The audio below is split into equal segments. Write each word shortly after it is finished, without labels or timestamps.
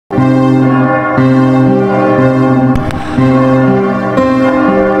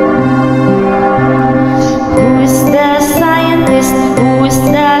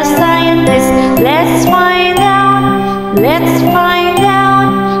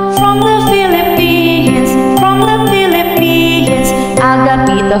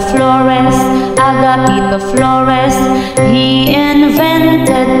the florist, Agapito Flores. He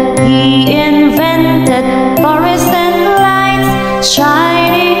invented forests and lights,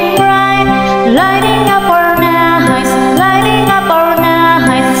 shining bright, lighting up our nights, lighting up our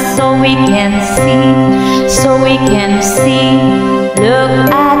nights, so we can see, so we can see. Look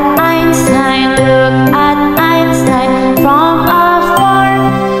at Einstein, look at Einstein, from afar,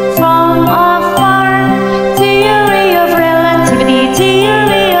 from afar. Theory of relativity,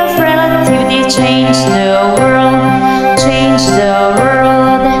 theory of relativity, change the world, change the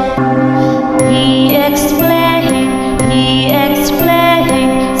world. He explained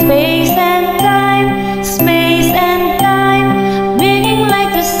space and time, space and time, bringing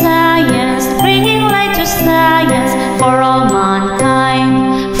light to science, bringing light to science, for all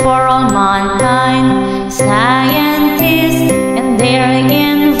mankind, for all mankind. Scientists and their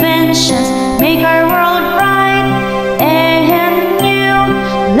inventions make our world bright and new.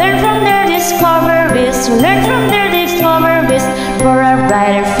 Learn from their discoveries, learn from their discoveries, for a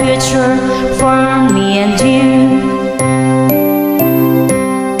brighter future for me and you.